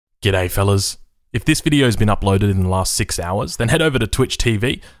G'day fellas. If this video has been uploaded in the last 6 hours, then head over to Twitch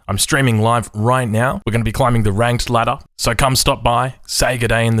TV. I'm streaming live right now. We're going to be climbing the ranked ladder. So come stop by, say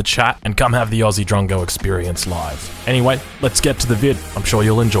g'day in the chat, and come have the Aussie Drongo experience live. Anyway, let's get to the vid. I'm sure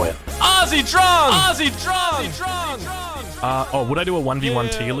you'll enjoy it. Aussie Drong! Aussie Drong! Oh, would I do a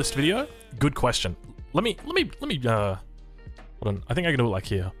 1v1 tier list video? Good question. Let me, hold on. I think I can do it like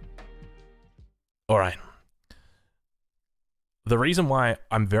here. All right. The reason why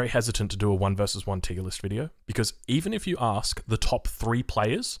I'm very hesitant to do a 1 versus 1 tier list video, because even if you ask the top 3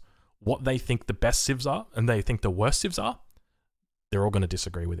 players what they think the best civs are and they think the worst civs are, they're all going to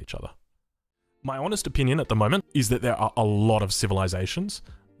disagree with each other. My honest opinion at the moment is that there are a lot of civilizations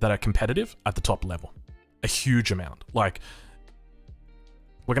that are competitive at the top level. A huge amount. Like,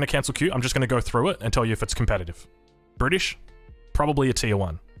 we're going to cancel Q. I'm just going to go through it and tell you if it's competitive. British, probably a tier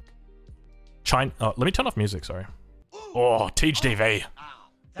 1. China, let me turn off music, sorry. Oh, Tej DV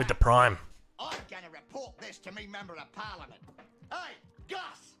with the Prime. I'm gonna report this to me member of parliament. Hey,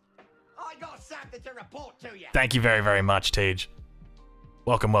 Gus! I got something to report to you. Thank you very, very much, Tej.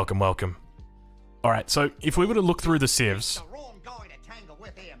 Welcome, welcome, welcome. All right, so if we were to look through the civs, The wrong guy to tangle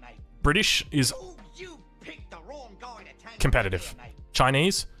with here, mate. British is Oh, you picked the wrong guy to tangle competitive. with here, mate.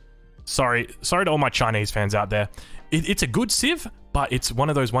 Chinese, sorry to all my Chinese fans out there. It's a good civ, but it's one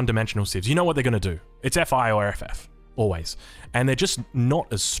of those one-dimensional civs. You know what they're gonna do. It's FI or FF. Always. And they're just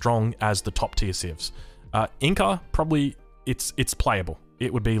not as strong as the top tier civs. Inca, probably, it's playable.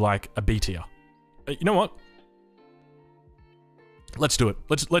 It would be like a B tier. You know what? Let's do it.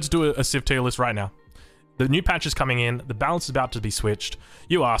 Let's do a civ tier list right now. The new patch is coming in. The balance is about to be switched.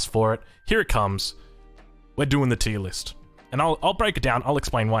 You asked for it. Here it comes. We're doing the tier list. And I'll break it down. I'll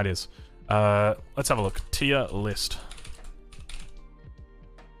explain why it is. Let's have a look. Tier list.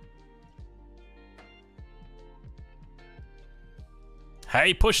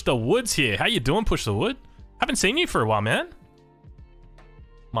 Hey, Push the Woods here. How you doing, Push the Wood? Haven't seen you for a while, man.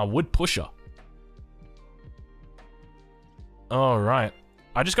 My wood pusher. All right.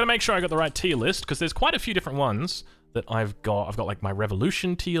 I just got to make sure I got the right tier list, because there's quite a few different ones that I've got. I've got like my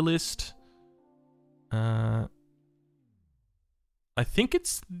Revolution tier list. I think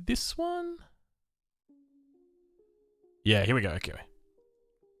it's this one. Yeah, here we go. Okay.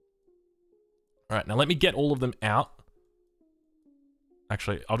 All right, now let me get all of them out.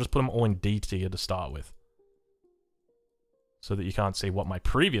 Actually, I'll just put them all in D tier to start with, so that you can't see what my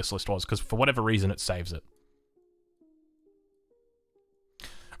previous list was, because for whatever reason it saves it.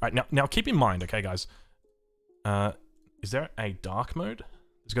 All right, now keep in mind, okay, guys. Is there a dark mode?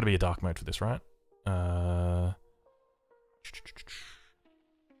 There's got to be a dark mode for this, right?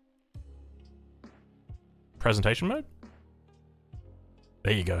 Presentation mode?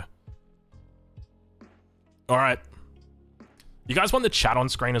 There you go. All right. You guys want the chat on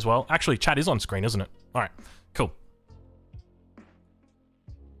screen as well? Actually, chat is on screen, isn't it? All right, cool.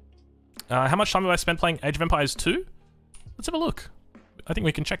 How much time have I spent playing Age of Empires 2? Let's have a look. I think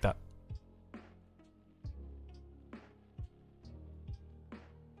we can check that.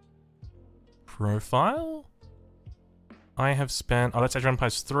 Profile? I have spent... Oh, that's Age of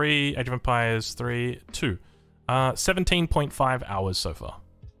Empires 3, Age of Empires 3, 2. 17.5 hours so far.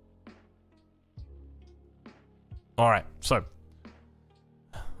 All right, so...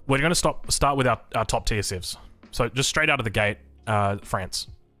 We're going to start with our top tier civs. So just straight out of the gate, France,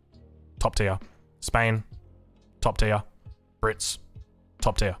 top tier. Spain, top tier. Brits,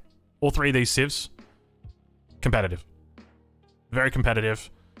 top tier. All 3 of these civs, competitive. Very competitive.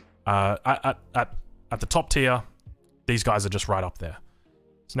 At the top tier, these guys are just right up there.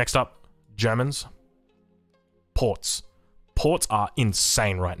 So next up, Germans. Ports. Ports are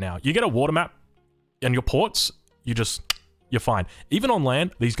insane right now. You get a water map and your ports, you're fine. Even on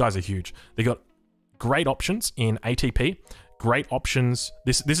land, these guys are huge. They got great options in ATP. Great options.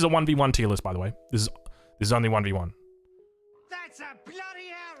 This is a 1v1 tier list, by the way. This is only 1v1. That's a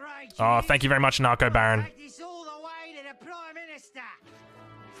bloody outrage. Oh, thank you very much, Narco Baron. Take this all the way to the Prime Minister.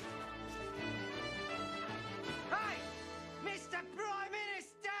 Hey, Mr. Prime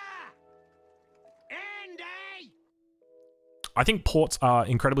Minister! Andy! I think ports are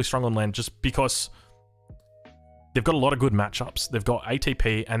incredibly strong on land just because they've got a lot of good matchups. They've got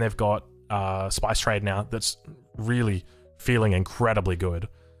ATP and they've got Spice Trade now that's really feeling incredibly good.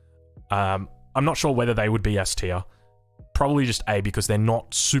 I'm not sure whether they would be S tier. Probably just A, because they're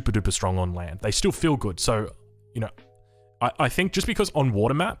not super duper strong on land. They still feel good. So, you know, I think just because on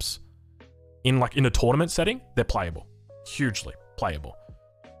water maps, in a tournament setting, they're playable. Hugely playable.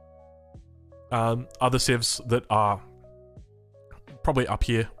 Other civs that are probably up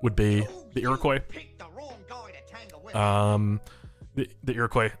here would be the Iroquois. Picked the wrong guy to tangle with. the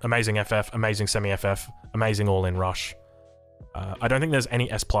Iroquois, amazing FF, amazing semi-FF, amazing all-in rush. I don't think there's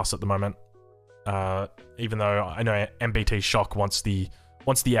any S+ at the moment. Even though I know MBT Shock wants the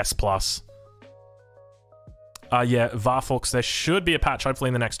S+. Yeah, Varfox, there should be a patch hopefully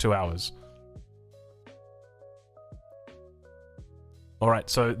in the next 2 hours. Alright,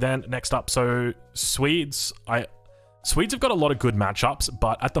 so then next up, so Swedes have got a lot of good matchups,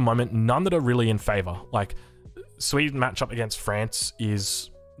 but at the moment, none that are really in favor. Like, Sweden matchup against France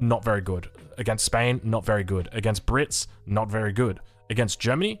is not very good. Against Spain, not very good. Against Brits, not very good. Against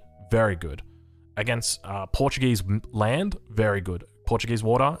Germany, very good. Against Portuguese land, very good. Portuguese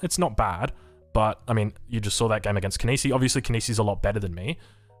water, it's not bad, but, I mean, you just saw that game against Kinesi. Obviously, Kinesi's a lot better than me,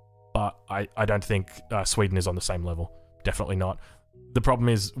 but I don't think Sweden is on the same level. Definitely not. The problem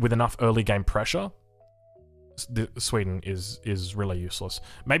is, with enough early game pressure, Sweden is really useless.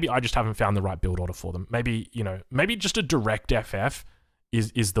 Maybe I just haven't found the right build order for them. Maybe, you know, maybe just a direct FF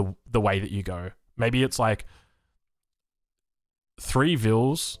is the way that you go. Maybe it's like 3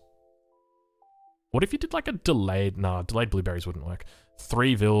 Vils. What if you did like a delayed... Nah, delayed blueberries wouldn't work.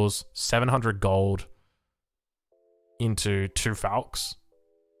 3 Vils, 700 gold into 2 Falcons.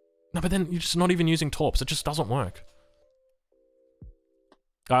 No, but then you're just not even using Torps. It just doesn't work.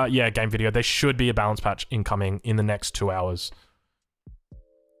 Yeah, game video. There should be a balance patch incoming in the next 2 hours.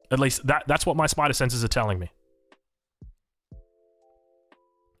 At least that's what my spider senses are telling me.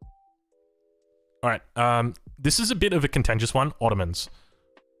 Alright, this is a bit of a contentious one. Ottomans.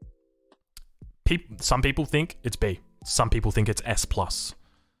 Some people think it's B. Some people think it's S+.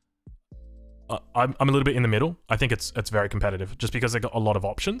 I'm a little bit in the middle. I think it's very competitive, just because they got a lot of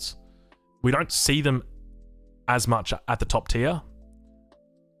options. We don't see them as much at the top tier.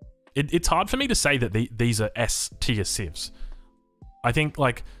 It's hard for me to say that these are S tier civs. I think,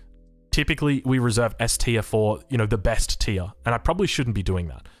 like, typically we reserve S tier for, you know, the best tier, and I probably shouldn't be doing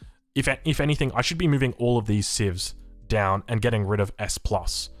that. If anything, I should be moving all of these civs down and getting rid of S+.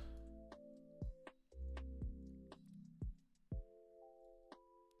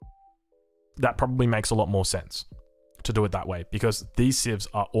 That probably makes a lot more sense to do it that way, because these civs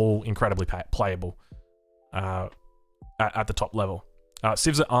are all incredibly playable at the top level.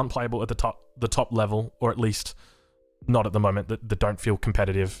 Civs that aren't playable at the top level, or at least not at the moment, that don't feel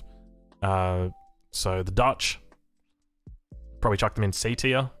competitive. So the Dutch, probably chuck them in C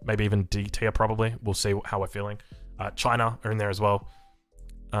tier, maybe even D tier probably. We'll see how we're feeling. China are in there as well.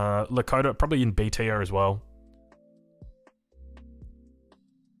 Lakota, probably in B tier as well.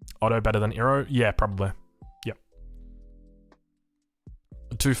 Otto better than Iro? Yeah, probably. Yep.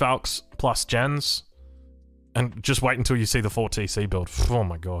 2 Falcons plus gens. And just wait until you see the 4TC build. Oh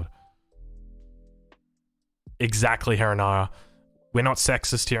my god. Exactly, Heronara. We're not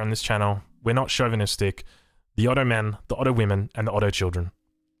sexist here on this channel. We're not chauvinistic. The Otto men, the Otto women, and the Otto children.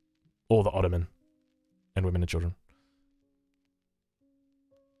 Or the Ottoman. And women and children.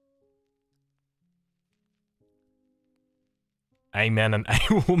 A man and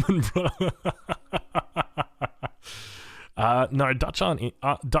a woman, bro. No, Dutch aren't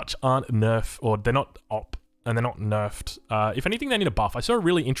nerf, or they're not op, and they're not nerfed. If anything, they need a buff. I saw a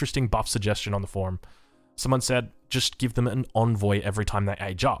really interesting buff suggestion on the forum. Someone said, just give them an envoy every time they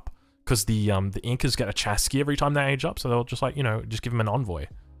age up. Because the Incas get a Chasqui every time they age up, so they'll just, like, you know, just give them an envoy.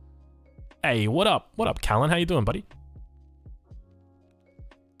 Hey, what up? What up, Callan? How you doing, buddy?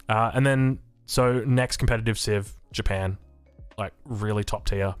 And then, so next competitive civ, Japan. Like, really top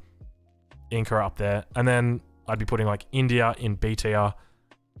tier. Inca up there. And then I'd be putting, like, India in B tier.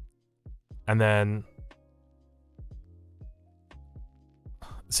 And then...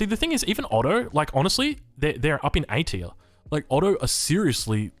 See, the thing is, even Otto, like, honestly, they're up in A tier. Like, Otto are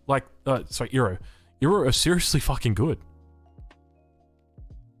seriously, like, sorry, Iro. Iro are seriously fucking good.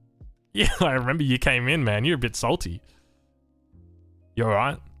 Yeah, I remember you came in, man. You're a bit salty. You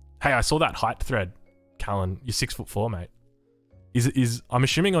alright? Hey, I saw that height thread, Callan. You're 6'4", mate. I'm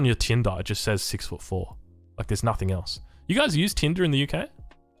assuming on your Tinder it just says 6'4". Like, there's nothing else. You guys use Tinder in the UK?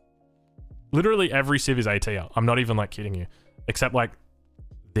 Literally every civ is A tier. I'm not even, like, kidding you. Except, like,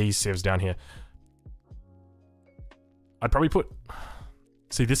 these civs down here. I'd probably put...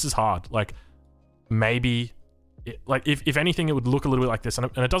 See, this is hard. Like, maybe... like, if anything, it would look a little bit like this. And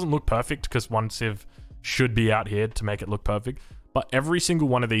it doesn't look perfect because one civ should be out here to make it look perfect. But every single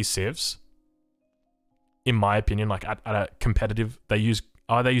one of these civs, in my opinion, like, at a competitive... They use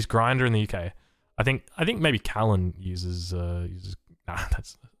Grindr in the UK. I think maybe Callan uses... Nah,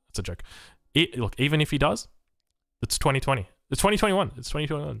 that's a joke. Look, even if he does, it's 2020. It's 2021. It's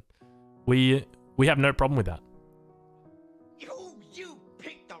 2021. We have no problem with that. You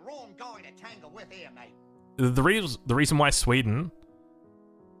picked the wrong guy to tangle with here, mate. The reason why Sweden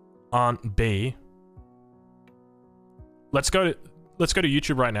aren't B. Let's go to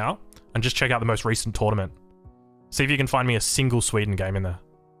YouTube right now and just check out the most recent tournament. See if you can find me a single Sweden game in there.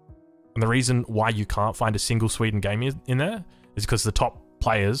 And the reason why you can't find a single Sweden game in there is because the top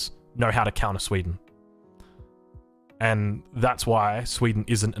players know how to counter Sweden. And that's why Sweden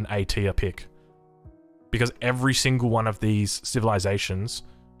isn't an A tier pick. Because every single one of these civilizations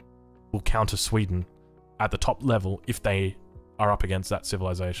will counter Sweden at the top level if they are up against that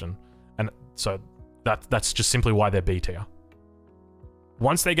civilization. And so that's just simply why they're B tier.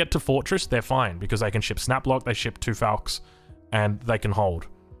 Once they get to Fortress, they're fine because they can ship Snaplock, they ship 2 Falcons, and they can hold.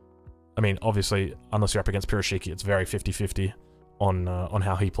 I mean, obviously, unless you're up against Piroshiki, it's very 50-50 on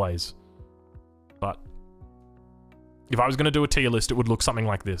how he plays. But if I was going to do a tier list, it would look something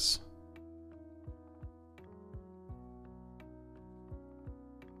like this.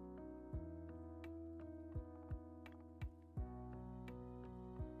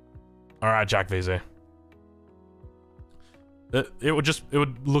 Alright, Jack VZ. It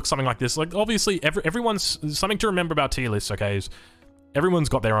would look something like this. Like, obviously, everyone's... Something to remember about tier lists, okay, is everyone's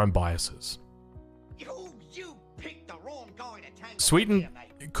got their own biases. You picked the wrong guy to tangle Sweden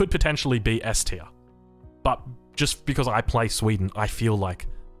here, could potentially be S tier. But just because I play Sweden, I feel like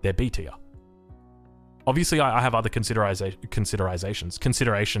they're B tier. Obviously, I have other considerations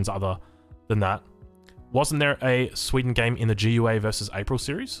other than that. Wasn't there a Sweden game in the GUA versus April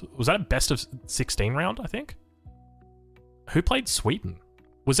series? Was that a best of 16 round, I think? Who played Sweden?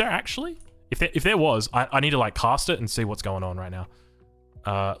 Was there actually? If there was, I need to like cast it and see what's going on right now.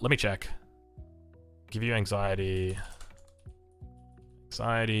 Let me check. Give you anxiety.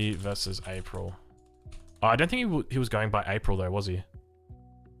 Anxiety versus April. Oh, I don't think he was going by April though, was he?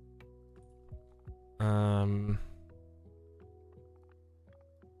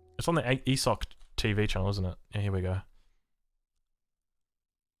 It's on the ESOC TV channel, isn't it? Yeah, here we go.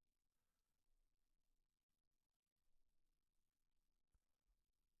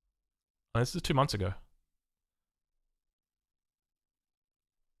 Oh, this is 2 months ago.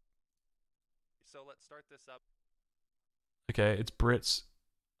 So let's start this up. Okay, it's Brits.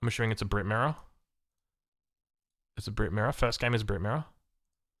 I'm assuming it's a Brit mirror. It's a Brit mirror. First game is Brit mirror.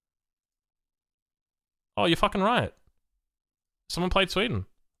 Oh, you're fucking right. Someone played Sweden.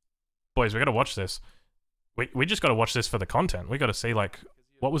 Boys, we gotta watch this. We just gotta watch this for the content. We gotta see, like,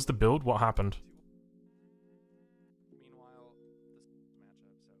 what was the build? What happened? Meanwhile,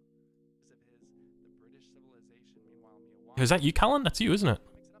 this matchup, so as if it is the British civilization, meanwhile Is that you, Callan? That's you, isn't it?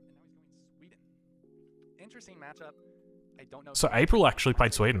 mix it up, and now he's going Sweden. Interesting matchup. I don't know. So April actually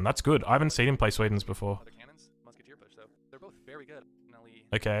played Sweden. That's good. I haven't seen him play Sweden's before. Other cannons, musketeer push, though. They're both very good.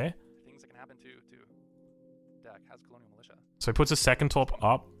 Okay. Things that can happen to deck has colonial militia. So he puts a second top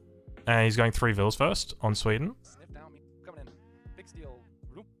up, and he's going 3 vills first on Sweden. Sniff down, coming in. Big steel,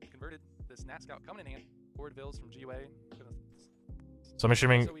 converted. This Nat Scout coming in hand. Forward vills from GUA. So I'm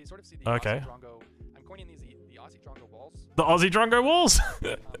assuming... So we sort of see the Okay. Aussie Drongo. I'm coining these the Aussie Drongo walls. The Aussie Drongo walls!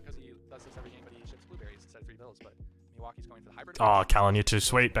 Because he does this every game, but he ships blueberries instead of 3 vills. But Milwaukee's going for the hybrid. Oh, Callan, you're too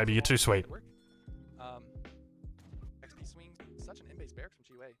sweet, baby. You're too sweet. XP swings, such an in-base barracks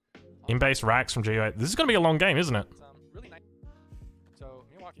from GUA. In-base racks from GUA. This is going to be a long game, isn't it? It's, really nice. So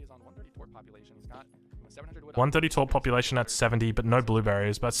Milwaukee is on 130 torp population. He's got 700 wood. 130 torp population at 70, but no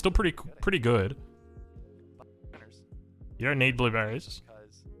blueberries. But still pretty good. You don't need blueberries.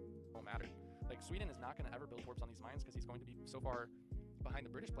 Because it won't matter. Like, Sweden is not going to ever build torps on these mines because he's going to be so far behind the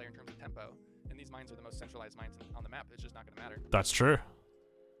British player in terms of tempo. And these mines are the most centralized mines on the map. It's just not going to matter. That's true.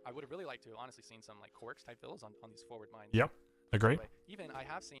 I would have really liked to honestly seen some like Corks type villas on these forward mines. Yep. Agree. Even I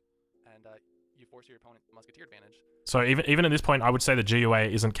have seen, and you force your opponent musketeer advantage. So even at this point, I would say the GUA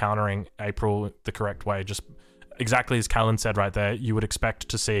isn't countering April the correct way. Just exactly as Callan said right there, you would expect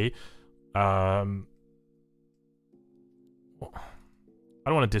to see. I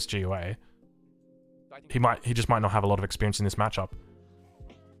don't want to diss GUA. He just might not have a lot of experience in this matchup.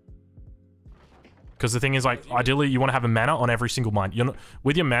 Because the thing is, like, ideally you want to have a mana on every single mine. You're not,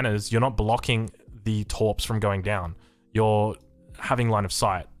 with your manas, you're not blocking the torps from going down. You're having line of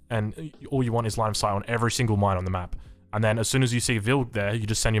sight, and all you want is line of sight on every single mine on the map. And then as soon as you see a Vil there, you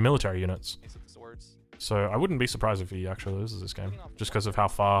just send your military units. So I wouldn't be surprised if he actually loses this game, just because of how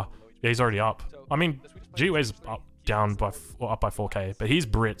far. Yeah, he's already up. I mean, GUA's up by 4K, but he's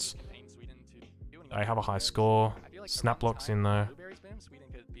Brits. I have a high score. Snaplock's in there.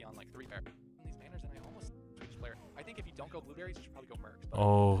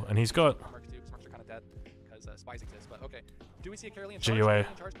 Oh, and he's got GUA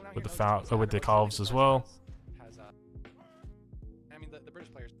with the with the calves as well. I mean, the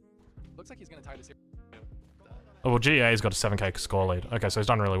British players looks like he's going to tie this here. Oh, well, GA's got a 7k score lead. Okay, so he's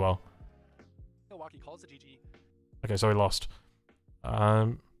done really well. Milwaukee calls the GG. Okay, so he lost.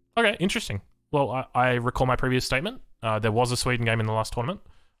 Okay, interesting. Well, I recall my previous statement. There was a Sweden game in the last tournament.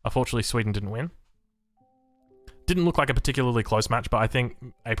 Unfortunately, Sweden didn't win. Didn't look like a particularly close match, but I think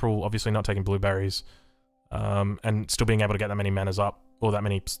April obviously not taking blueberries, and still being able to get that many manas up, or that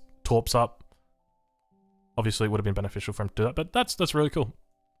many torps up, obviously it would have been beneficial for him to do that, but that's really cool.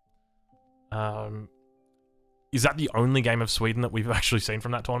 Is that the only game of Sweden that we've actually seen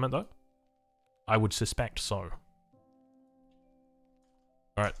from that tournament, though? I would suspect so.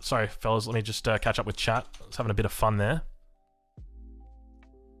 Alright, sorry, fellas, let me just catch up with chat. I was having a bit of fun there.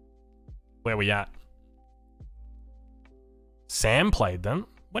 Where are we at? Sam played them?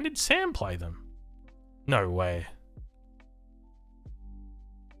 When did Sam play them? No way.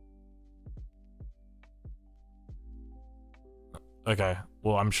 Okay,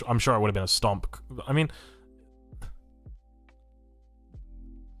 well, I'm sure it would have been a stomp. I mean,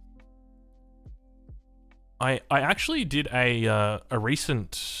 I actually did a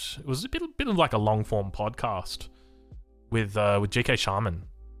recent, it was a bit of like a long form podcast with GK Shaman.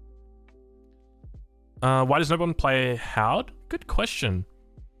 Why does no one play Howd? Good question.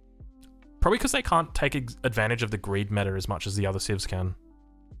 Probably because they can't take advantage of the greed meta as much as the other civs can.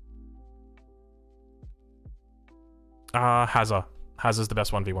 Hazza. Hazza's the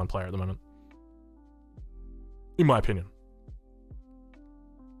best 1v1 player at the moment. In my opinion.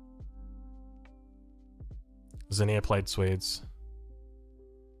 Zinnia played Swedes.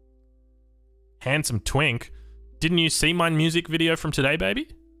 Handsome Twink. Didn't you see my music video from today, baby?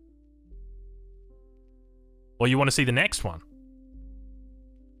 Or you want to see the next one?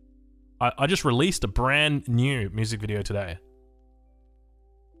 I just released a brand new music video today.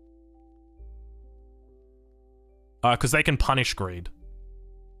 Because they can punish greed.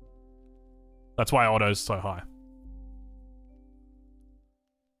 That's why Otto's so high.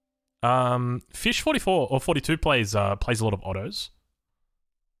 Fish 44 or 42 plays a lot of autos.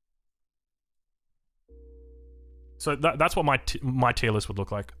 So that's what my tier list would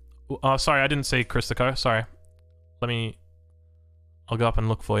look like. Sorry, I didn't see Christico. Sorry. I'll go up and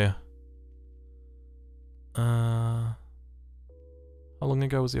look for you. How long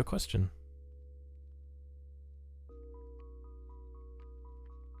ago was your question?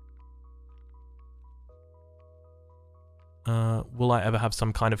 Will I ever have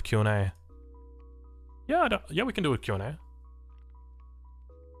some kind of Q&A? Yeah, we can do a Q&A.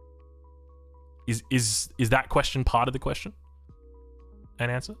 Is that question part of the question and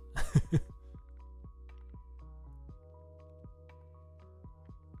answer?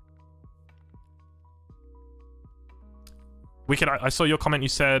 Wicked, I saw your comment. You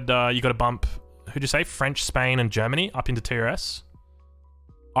said you got to bump, who'd you say? French, Spain, and Germany up into tier S.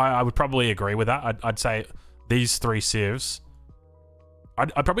 I would probably agree with that. I'd say these three civs.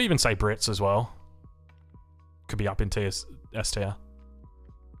 I'd probably even say Brits as well. Could be up in S tier.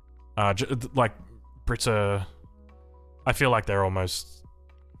 Like, Brits are... I feel like they're almost...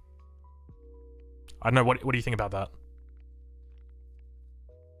 I don't know, what do you think about that?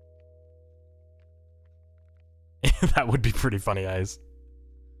 That would be pretty funny, A's.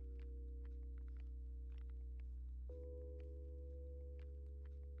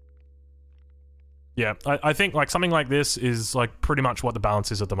 Yeah, I think like something like this is like pretty much what the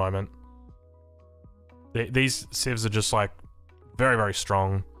balance is at the moment. These civs are just like very, very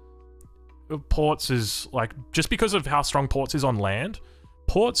strong. Ports is like, just because of how strong Ports is on land,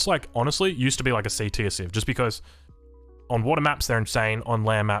 Ports like honestly used to be like a C tier civ, just because on water maps they're insane, on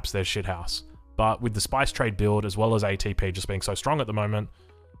land maps they're shithouse. But with the Spice Trade build as well as ATP just being so strong at the moment,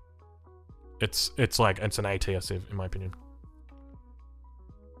 it's an A tier civ in my opinion.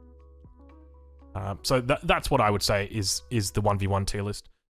 So that's what I would say is the 1v1 tier list.